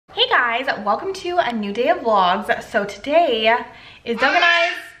guys, welcome to a new day of vlogs. So today is Doug and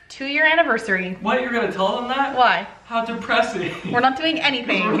I's 2-year anniversary. What, you're gonna tell them that? Why? How depressing. We're not doing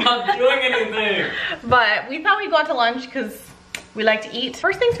anything. We're not doing anything. But we thought we'd go out to lunch because we like to eat.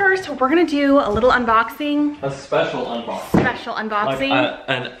 First things first, we're gonna do a little unboxing. A special unboxing. Special unboxing.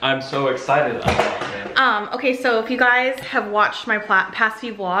 And I'm so excited unboxing. Okay, so if you guys have watched my past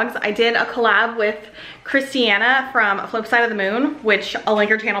few vlogs, I did a collab with Christiana from Flip Side of the Moon, which I'll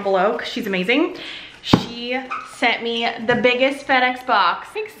link her channel below because she's amazing. She sent me the biggest FedEx box.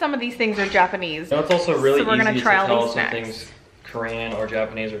 I think some of these things are Japanese. You know, it's also really so we're gonna easy try to all tell these something's Korean or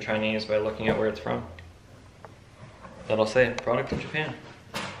Japanese or Chinese by looking at where it's from. That'll say product of Japan,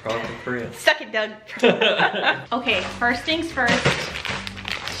 product of Korea. Suck it, Doug. Okay, first things first.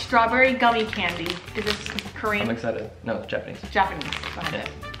 Strawberry gummy candy. Is this Korean? I'm excited. No, it's Japanese. Japanese. Go ahead.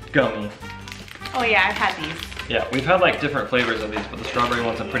 Yeah. Gummy. Oh yeah, I've had these. Yeah, we've had like different flavors of these, but the strawberry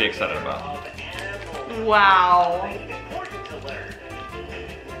ones I'm pretty excited about. Wow.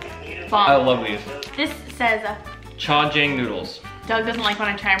 Bomb. I love these. This says Cha-jang noodles. Doug doesn't like when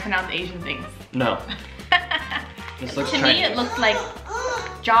I try and pronounce Asian things. No. This looks To Chinese. me, it looks like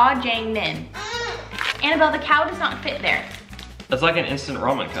Jajangmyeon. Annabelle, the cow does not fit there. It's like an instant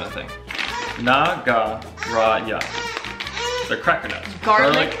ramen kind of thing. Nagaraya. They're cracker nuts.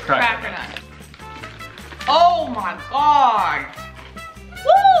 Garlic cracker nuts. Oh my god.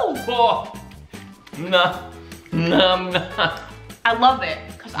 Woo! Oh. Nah. Nom. I love it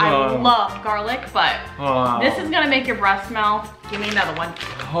because I love garlic, but this is gonna make your breath smell. Give me another one.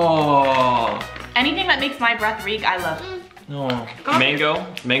 Oh. Anything that makes my breath reek, I love. Oh.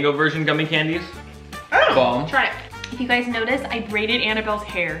 Mango version gummy candies. Oh, Bomb. try it. If you guys notice, I braided Annabelle's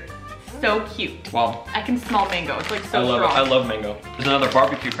hair. So cute. Wow. I can smell mango. It's like so I love strong. it. I love mango. There's another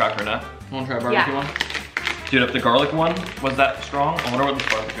barbecue cracker nut. You want to try a barbecue one? Dude, if the garlic one was that strong, I wonder what this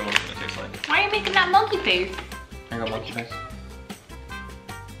barbecue one's gonna taste like. Why are you making that monkey face? I got monkey face.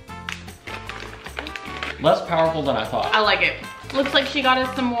 Less powerful than I thought. I like it. Looks like she got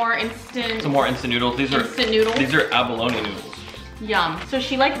us some more instant noodles. These noodles. These are abalone noodles. Yum. So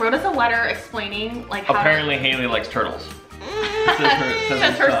she like wrote us a letter explaining like how apparently Hayley likes turtles.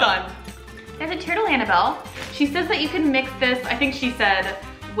 Says her son. There's a turtle, Annabelle. She says that you can mix this, I think she said,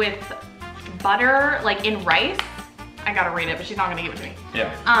 with butter, like in rice. I gotta read it, but she's not gonna give it to me.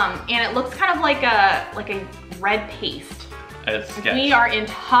 Yeah. And it looks kind of like a red paste. It's sketch. We are in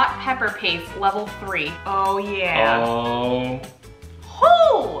hot pepper paste, level 3. Oh yeah. Oh.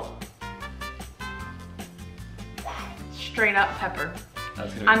 Ho! Straight up pepper.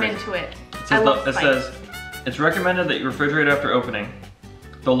 That's gonna be I'm crazy. into it. It says, it's recommended that you refrigerate after opening.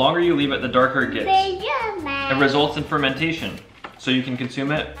 The longer you leave it, the darker it gets. It results in fermentation, so you can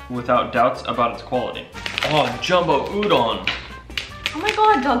consume it without doubts about its quality. Oh, jumbo udon. Oh my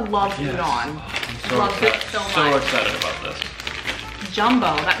god, Doug loves Yes. udon. I'm so Loves excited. it so much. So excited about this. Jumbo.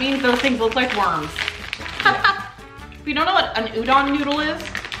 That means those things look like worms. If you don't know what an udon noodle is,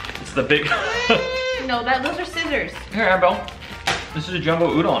 It's the big. no, those are scissors. Here, Annabelle. This is a jumbo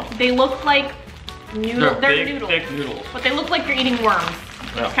udon. They look like noodles. They're big, noodles. thick noodles. But they look like you're eating worms.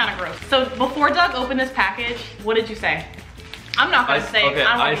 Yeah. It's kind of gross. So before Doug opened this package, what did you say? I'm not gonna say. Okay,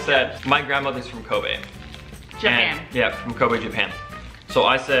 I I said my grandmother's from Kobe. Japan. And, yeah, from Kobe, Japan. So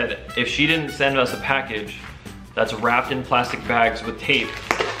I said if she didn't send us a package that's wrapped in plastic bags with tape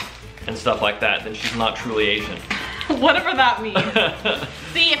and stuff like that, then she's not truly Asian. Whatever that means.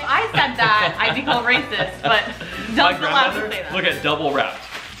 See, if I said that, I'd be called racist, but Doug's allowed to say that. Look at double wrapped.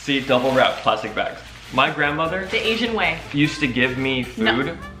 See, double wrapped plastic bags. My grandmother The Asian way. used to give me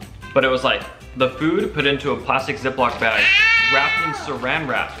food, but it was like the food put into a plastic Ziploc bag, wrapped in saran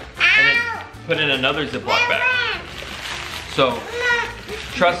wrap, and then put in another Ziploc bag. So,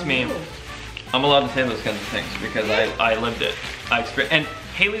 trust me, I'm allowed to say those kinds of things because I lived it. I experienced. And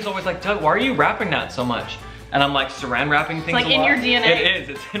Hayley's always like, Doug, why are you wrapping that so much? And I'm like, saran wrapping things Like a lot? in your DNA. It is,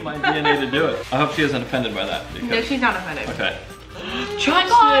 it's in my DNA to do it. I hope she isn't offended by that. Because, No, she's not offended. okay. Oh my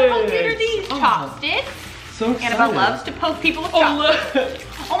god, how cute are these? Oh, Chopsticks. So excited. Annabelle loves to poke people with Oh, chopsticks.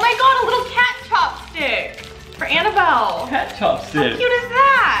 look. Oh my god, a little cat chopstick for Annabelle. Cat chopstick. How cute is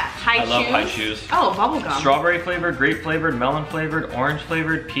that? I love high shoes. Oh, bubblegum. Strawberry flavored, grape flavored, melon flavored, orange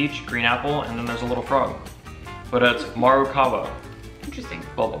flavored, peach, green apple, and then there's a little frog. But it's Marukawa Interesting.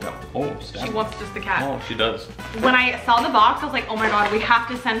 bubblegum. Oh, snap. She wants just the cat. Oh, she does. When I saw the box, I was like, oh my god, we have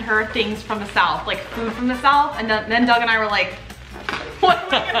to send her things from the South, like food from the South. And then Doug and I were like, what are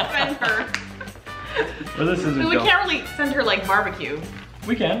we gonna send her? Well, this is We can't really send her like barbecue.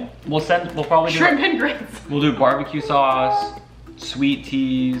 We can. We'll probably Shrimp and grits. We'll do barbecue sauce, sweet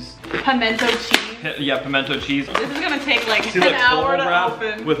teas, Pimento cheese. Yeah, pimento cheese. This is gonna take like See, an hour to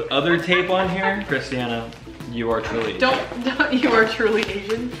open. With other tape on here. Christiana, you are truly Asian. You are truly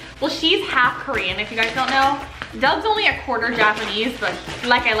Asian. Well, she's half Korean, if you guys don't know. Doug's only a quarter Japanese, but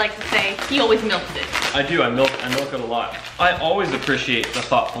like I like to say, he always milks it. I do, I milk it a lot. I always appreciate the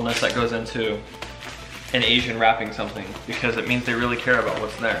thoughtfulness that goes into an Asian wrapping something, because it means they really care about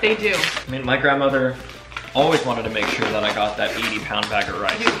what's there. They do. I mean, my grandmother always wanted to make sure that I got that 80-pound bag of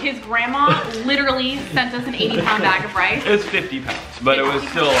rice. Dude, his grandma literally sent us an 80-pound bag of rice. It was 50 pounds, but it was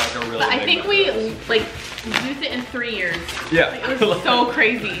still like a really big I think bag. we like used it in 3 years. Yeah. Like, it was so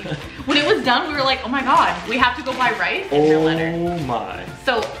crazy. When it was done, we were like, oh my God, we have to go buy rice and your letter. Oh my.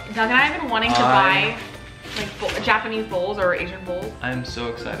 So Doug and I have been wanting to buy like Japanese bowls or Asian bowls. I'm so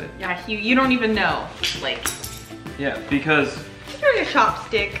excited. Yeah, you don't even know. Like. Yeah, because. Here's a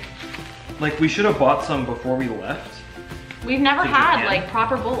chopstick. Like, we should have bought some before we left. We've never had like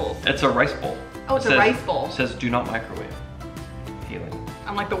proper bowls. It's a rice bowl. Oh, it's a rice bowl. It says do not microwave. Hayley.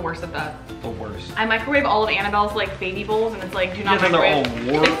 I'm like the worst at that. The worst. I microwave all of Annabelle's like baby bowls and it's like do not Yeah, microwave. they're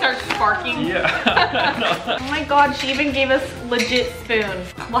all warped. They start sparking. Yeah. Oh my God, she even gave us legit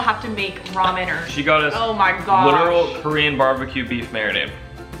spoons. We'll have to make ramen or. She got us oh my God. literal Korean barbecue beef marinade.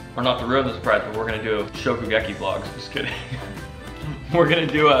 Or not to ruin the surprise, but we're gonna do Shokugeki vlogs. Just kidding. We're gonna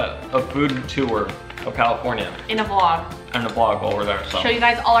do a food tour of California. In a vlog. And a vlog while we're there, so. Show you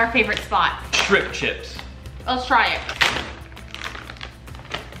guys all our favorite spots. Shrimp chips. Let's try it.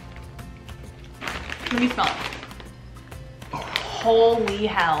 Let me smell it. Holy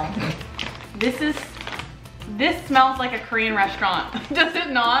hell. This smells like a Korean restaurant. Does it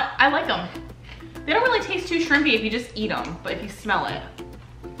not? I like them. They don't really taste too shrimpy if you just eat them, but if you smell it.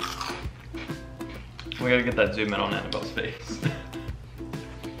 We gotta get that zoom in on Annabelle's face.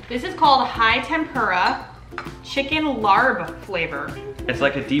 This is called high tempura chicken larb flavor. It's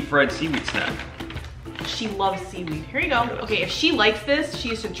like a deep fried seaweed snack. She loves seaweed. Here you go. Okay, if she likes this, she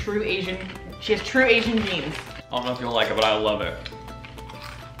has true Asian genes. I don't know if you'll like it, but I love it.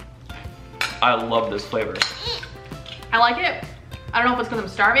 I love this flavor. I like it. I don't know if it's because I'm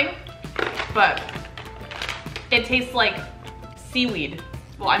starving, but it tastes like seaweed.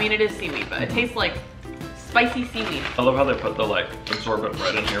 Well, I mean, it is seaweed, but it tastes like spicy seaweed. I love how they put the like absorbent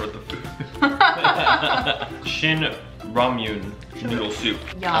bread in here with the food. Shin ramyun noodle soup.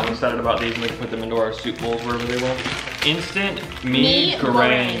 Yum. I'm excited about these and we can put them into our soup bowls wherever they want. Instant mee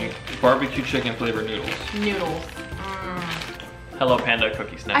goreng barbecue chicken flavored noodles. Noodles. Hello Panda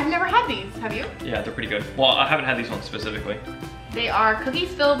cookie snacks. I've never had these, have you? Yeah, they're pretty good. Well, I haven't had these ones specifically. They are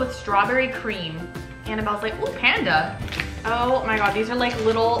cookies filled with strawberry cream. Annabelle's like, ooh, Panda. Oh my God, these are like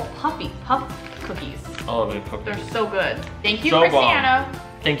little puff cookies. Oh, they cooked. They're so good. Thank you, So Christiana. bomb.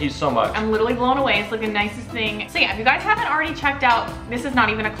 Thank you so much. I'm literally blown away. It's like the nicest thing. So yeah, if you guys haven't already checked out, this is not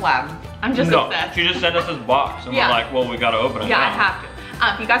even a collab. I'm just obsessed. She just sent us this box and we're like, well, we gotta open it now. I have to.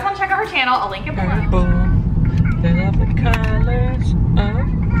 If you guys want to check out her channel, I'll link it below. They love the colors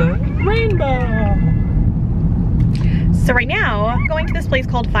of the rainbow. So right now, I'm going to this place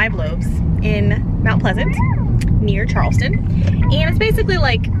called Five Loaves in Mount Pleasant, near Charleston. And it's basically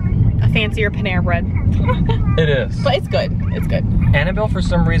like a fancier Panera Bread. It is. But it's good. It's good. Annabelle, for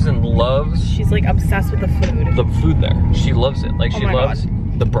some reason, loves... She's like obsessed with the food. The food there. She loves it. Like, she loves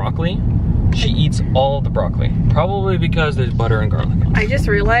the broccoli. She eats all of the broccoli. Probably because there's butter and garlic on it. I just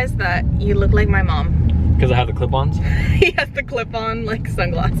realized that you look like my mom. Because I have the clip-ons? He has the clip-on, like,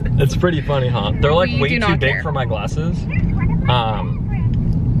 sunglasses. It's pretty funny, huh? They're like way too big for my glasses.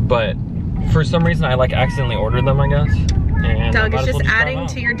 But for some reason, I like accidentally ordered them, I guess. And Doug is just adding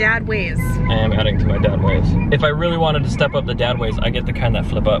to your dad ways. I am adding to my dad ways. If I really wanted to step up the dad ways, I get the kind that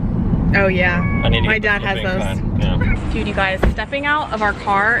flip up. Oh yeah, I need to my dad has those. Yeah. Dude, you guys, stepping out of our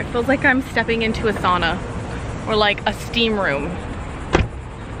car, it feels like I'm stepping into a sauna or like a steam room.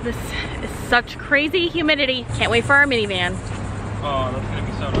 This is such crazy humidity. Can't wait for our minivan. Oh, that's gonna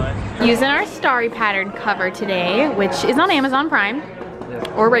be so nice. Using our starry pattern cover today, which is on Amazon Prime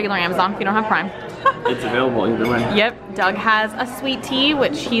or regular Amazon if you don't have Prime. It's available either way. Yep, Doug has a sweet tea,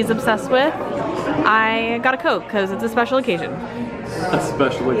 which he's obsessed with. I got a Coke because it's a special occasion. A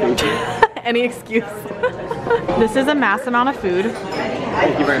special occasion. Any excuse. This is a mass amount of food.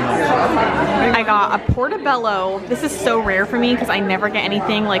 Thank you very much. I got a portobello. This is so rare for me because I never get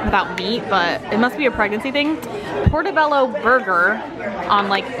anything like without meat, but it must be a pregnancy thing. Portobello burger on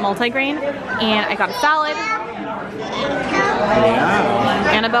like multigrain, and I got a salad.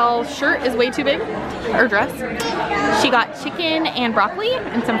 Yeah. Annabelle's shirt is way too big, or dress. She got chicken and broccoli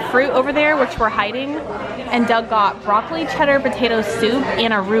and some fruit over there, which we're hiding. And Doug got broccoli cheddar potato soup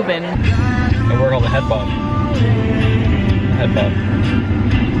and a Reuben. And we're on the head bob. Head bob.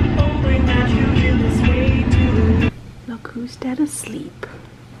 Look who's dead asleep.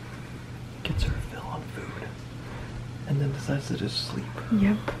 Gets her fill on food and then decides to just sleep.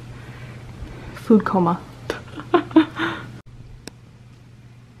 Yep. Food coma.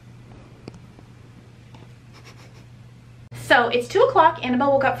 So it's 2 o'clock.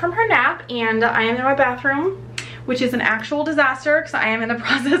 Annabelle woke up from her nap and I am in my bathroom, which is an actual disaster because I am in the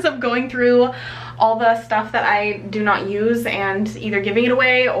process of going through all the stuff that I do not use and either giving it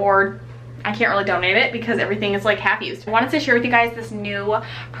away or I can't really donate it because everything is like half used. I wanted to share with you guys this new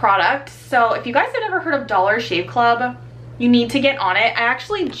product. So if you guys have never heard of Dollar Shave Club, you need to get on it. I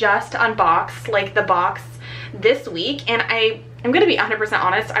actually just unboxed like the box this week and I'm gonna be 100%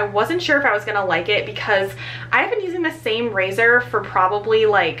 honest, I wasn't sure if I was gonna like it because I have been using the same razor for probably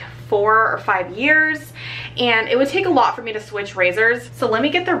like 4 or 5 years and it would take a lot for me to switch razors. So let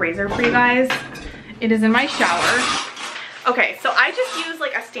me get the razor for you guys. It is in my shower. Okay, so I just use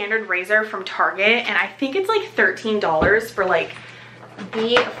like a standard razor from Target and I think it's like $13 for like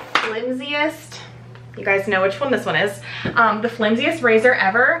the flimsiest, you guys know which one this one is, the flimsiest razor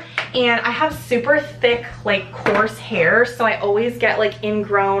ever. And I have super thick, like coarse hair, so I always get like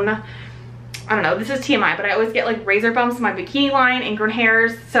ingrown, I don't know, this is TMI, but I always get like razor bumps in my bikini line, ingrown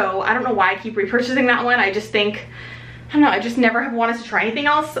hairs. So I don't know why I keep repurchasing that one. I just think, I don't know, I just never have wanted to try anything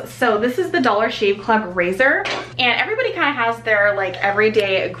else. So this is the Dollar Shave Club razor. And everybody kind of has their like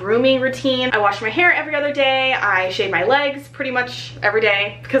everyday grooming routine. I wash my hair every other day. I shave my legs pretty much every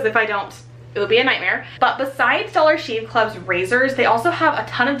day because if I don't, it would be a nightmare. But besides Dollar Shave Club's razors, they also have a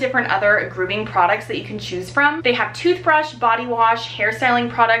ton of different other grooming products that you can choose from. They have toothbrush, body wash, hairstyling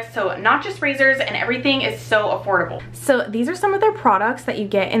products, so not just razors, and everything is so affordable. So these are some of their products that you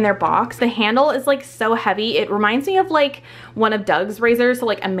get in their box. The handle is like so heavy. It reminds me of like one of Doug's razors, so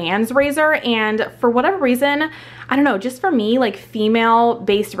like a man's razor, and for whatever reason, I don't know, just for me, like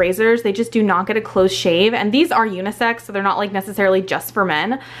female-based razors, they just do not get a close shave, and these are unisex, so they're not like necessarily just for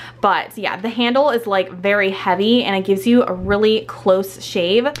men. But yeah, the handle is like very heavy and it gives you a really close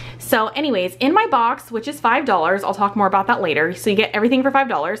shave. So anyways, in my box, which is $5, I'll talk more about that later. So you get everything for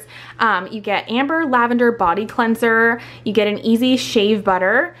 $5. You get Amber Lavender Body Cleanser. You get an Easy Shave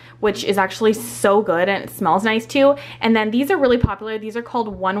Butter, which is actually so good and it smells nice too. And then these are really popular. These are called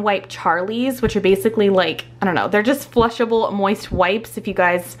One Wipe Charlies, which are basically like, I don't know, they're just flushable moist wipes. If you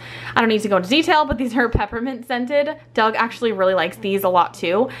guys, I don't need to go into detail, but these are peppermint scented. Doug actually really likes these a lot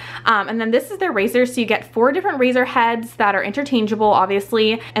too. And then this is their razor. So you get 4 different razor heads that are interchangeable,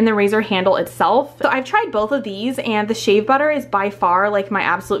 obviously, and the razor handle itself. So I've tried both of these and the shave butter is by far like my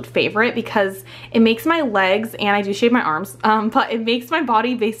absolute favorite because it makes my legs, and I do shave my arms, but it makes my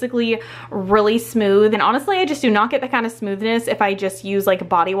body basically really smooth. And honestly, I just do not get that kind of smoothness if I just use like a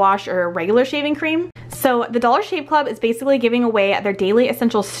body wash or regular shaving cream. So the Dollar Shave Club is basically giving away their Daily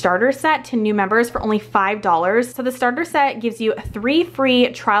Essentials starter set to new members for only $5. So the starter set gives you 3 free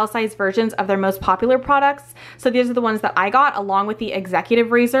trial size versions of their most popular products. So these are the ones that I got along with the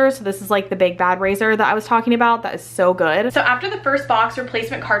executive razor. So this is like the big bad razor that I was talking about. That is so good. So after the first box,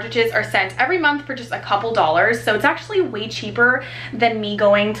 replacement cartridges are sent every month for just a couple dollars. So it's actually way cheaper than me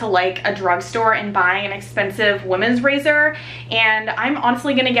going to like a drugstore and buying an expensive women's razor. And I'm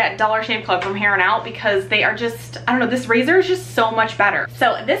honestly gonna get Dollar Shave Club from here on out because they are just, I don't know, this razor is just so much better.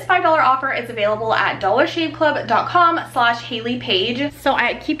 So this $5 offer is available at dollarshaveclub.com/Hayley Paige. So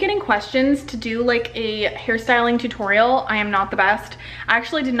I keep getting questions to do like a hairstyling tutorial. I am not the best. I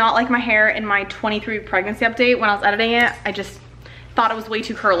actually did not like my hair in my 23-week pregnancy update when I was editing it. I just thought it was way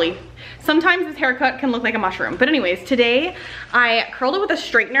too curly. Sometimes this haircut can look like a mushroom. But anyways, today I curled it with a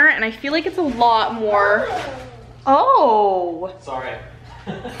straightener and I feel like it's a lot more, oh. Sorry.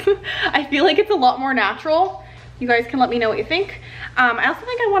 I feel like it's a lot more natural. You guys can let me know what you think. I also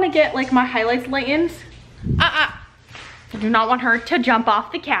think I want to get like my highlights lightened. I do not want her to jump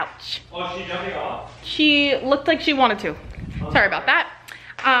off the couch. Oh, is she jumping off? She looked like she wanted to. Oh. Sorry about that.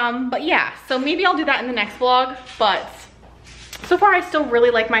 But yeah, so maybe I'll do that in the next vlog. But so far I still really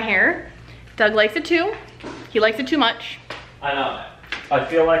like my hair. Doug likes it too. He likes it too much. I know. I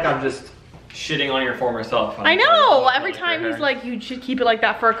feel like I'm just shitting on your former self. I know. Every time he's like, you should keep it like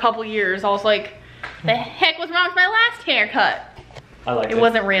that for a couple years. I was like, the heck was wrong with my last haircut? I like it. It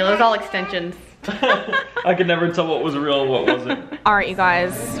wasn't real. It was all extensions. I could never tell what was real and what wasn't. All right, you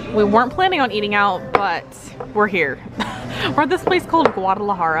guys. We weren't planning on eating out, but we're here. We're at this place called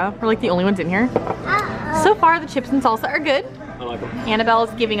Guadalajara. We're like the only ones in here. So far, the chips and salsa are good. I like them. Annabelle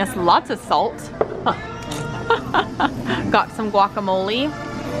is giving us lots of salt. Got some guacamole.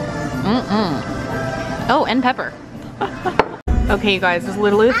 Oh, and pepper. Okay, you guys, there's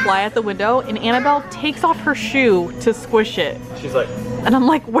literally a fly at the window and Annabelle takes off her shoe to squish it. She's like, and I'm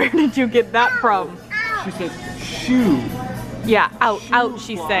like, where did you get that from? She said shoe. Yeah, out,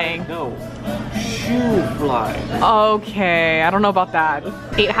 she's saying. No, shoe fly. Okay, I don't know about that.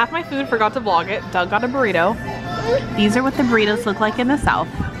 Ate half my food, forgot to vlog it. Doug got a burrito. These are what the burritos look like in the South.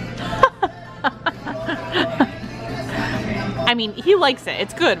 I mean, he likes it.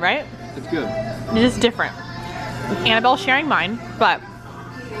 It's good, right? It's good. It is different. Annabelle's sharing mine, but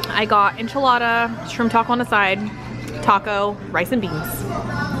I got enchilada, shrimp taco on the side, taco, rice and beans.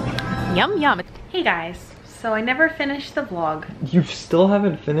 Yum, yum. Hey guys, so I never finished the vlog. You still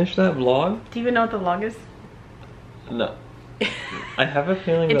haven't finished that vlog? Do you even know what the vlog is? No. I have a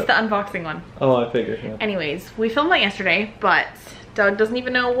feeling it's the unboxing one. Oh, I figured. Yeah. Anyways, we filmed that yesterday, but Doug doesn't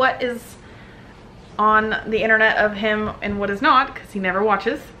even know what is on the internet of him and what is not, because he never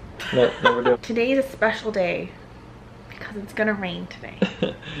watches. No, never do. Today is a special day because it's gonna rain today.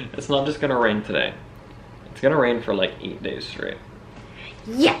 It's not just gonna rain today. It's gonna rain for like 8 days straight.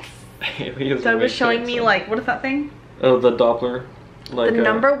 Yes! Doug was showing me like, what is that thing? Oh, the Doppler. Like, the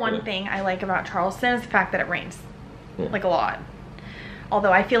number one thing I like about Charleston is the fact that it rains. Yeah. Like a lot.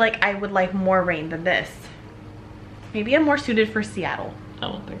 Although I feel like I would like more rain than this. Maybe I'm more suited for Seattle. I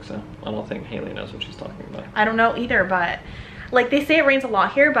don't think so. I don't think Hayley knows what she's talking about. I don't know either, but like they say it rains a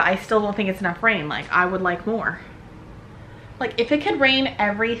lot here, but I still don't think it's enough rain. Like I would like more. Like if it could rain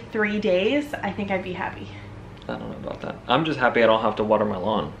every 3 days, I think I'd be happy. I don't know about that. I'm just happy I don't have to water my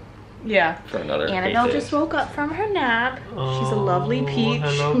lawn. Yeah. For another 8 Annabelle days. just woke up from her nap. Oh, she's a lovely peach.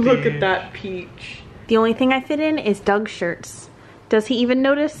 hello, Look peach. at that peach. The only thing I fit in is Doug's shirts. Does he even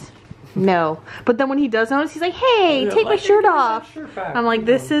notice? No. But then when he does notice, he's like, hey, take my shirt off. I'm like,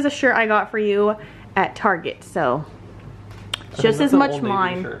 this is a shirt I got for you at Target, so just as much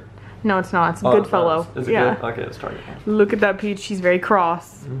mine. No, it's not. It's Goodfellow. Is it good? Okay, it's Target. Look at that peach. She's very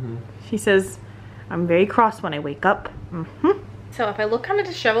cross. She says, I'm very cross when I wake up. So if I look kind of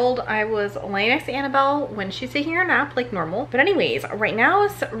disheveled, I was laying next to Annabelle when she's taking her nap like normal. But anyways, right now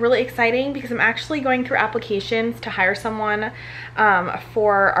it's really exciting because I'm actually going through applications to hire someone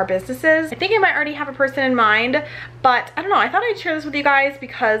for our businesses. I think I might already have a person in mind, but I don't know. I thought I'd share this with you guys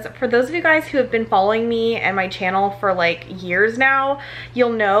because for those of you guys who have been following me and my channel for like years now,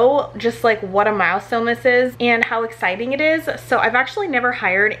 you'll know just like what a milestone this is and how exciting it is. So I've actually never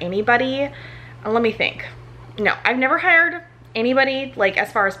hired anybody. Let me think. No, I've never hired anybody like as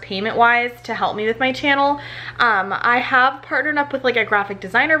far as payment wise to help me with my channel. I have partnered up with like a graphic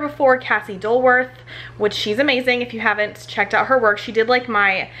designer before, Cassie Dulworth, which she's amazing. If you haven't checked out her work, she did like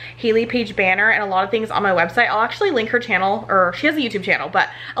my Hayley Paige banner and a lot of things on my website. I'll actually link her channel, or she has a YouTube channel, but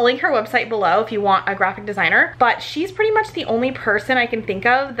I'll link her website below if you want a graphic designer. But she's pretty much the only person I can think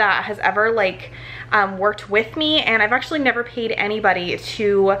of that has ever like worked with me, and I've actually never paid anybody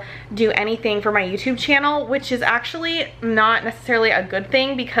to do anything for my YouTube channel, which is actually not necessarily a good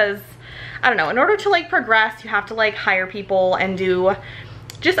thing because I don't know, in order to like progress you have to like hire people and do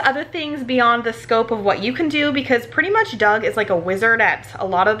just other things beyond the scope of what you can do, because pretty much Doug is like a wizard at a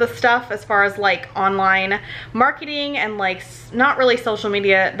lot of the stuff as far as like online marketing and like not really social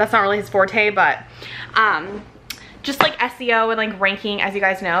media. That's not really his forte, but just like SEO and like ranking, as you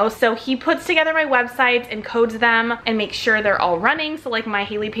guys know. So he puts together my websites and codes them and makes sure they're all running. So like my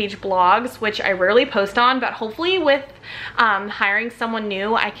Hayley Paige blogs, which I rarely post on, but hopefully with hiring someone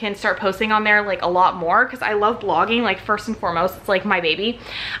new, I can start posting on there like a lot more because I love blogging. Like first and foremost, it's like my baby.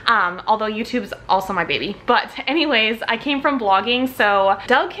 Although YouTube's also my baby. But anyways, I came from blogging, so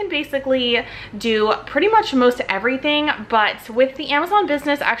Doug can basically do pretty much most everything, but with the Amazon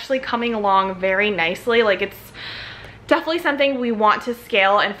business actually coming along very nicely, like it's definitely something we want to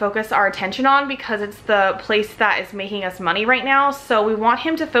scale and focus our attention on because it's the place that is making us money right now. So we want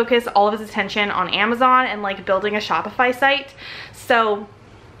him to focus all of his attention on Amazon and like building a Shopify site. So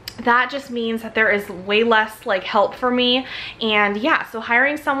that just means that there is way less like help for me. And yeah, so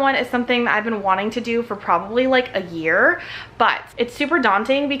hiring someone is something that I've been wanting to do for probably like a year, but it's super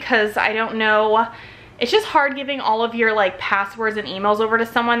daunting because I don't know. It's just hard giving all of your like passwords and emails over to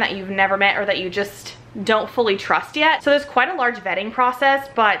someone that you've never met or that you just don't fully trust yet. So there's quite a large vetting process,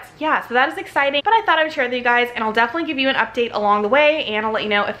 but yeah, so that is exciting. But I thought I would share with you guys, and I'll definitely give you an update along the way, and I'll let you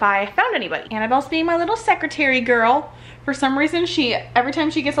know if I found anybody. Annabelle's being my little secretary girl. For some reason, every time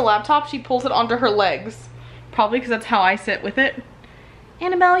she gets a laptop, she pulls it onto her legs. Probably because that's how I sit with it.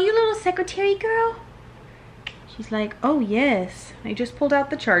 Annabelle, you little secretary girl? She's like, oh yes, I just pulled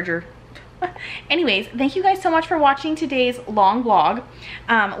out the charger. Anyways, thank you guys so much for watching today's long vlog.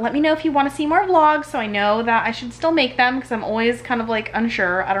 Let me know if you want to see more vlogs so I know that I should still make them because I'm always kind of like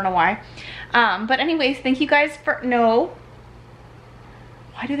unsure. I don't know why. But anyways, thank you guys for... No.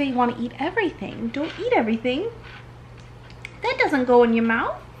 Why do they want to eat everything? Don't eat everything. That doesn't go in your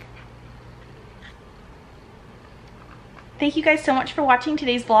mouth. thank you guys so much for watching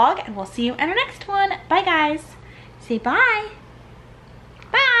today's vlog, and we'll see you in our next one. Bye guys. Say bye.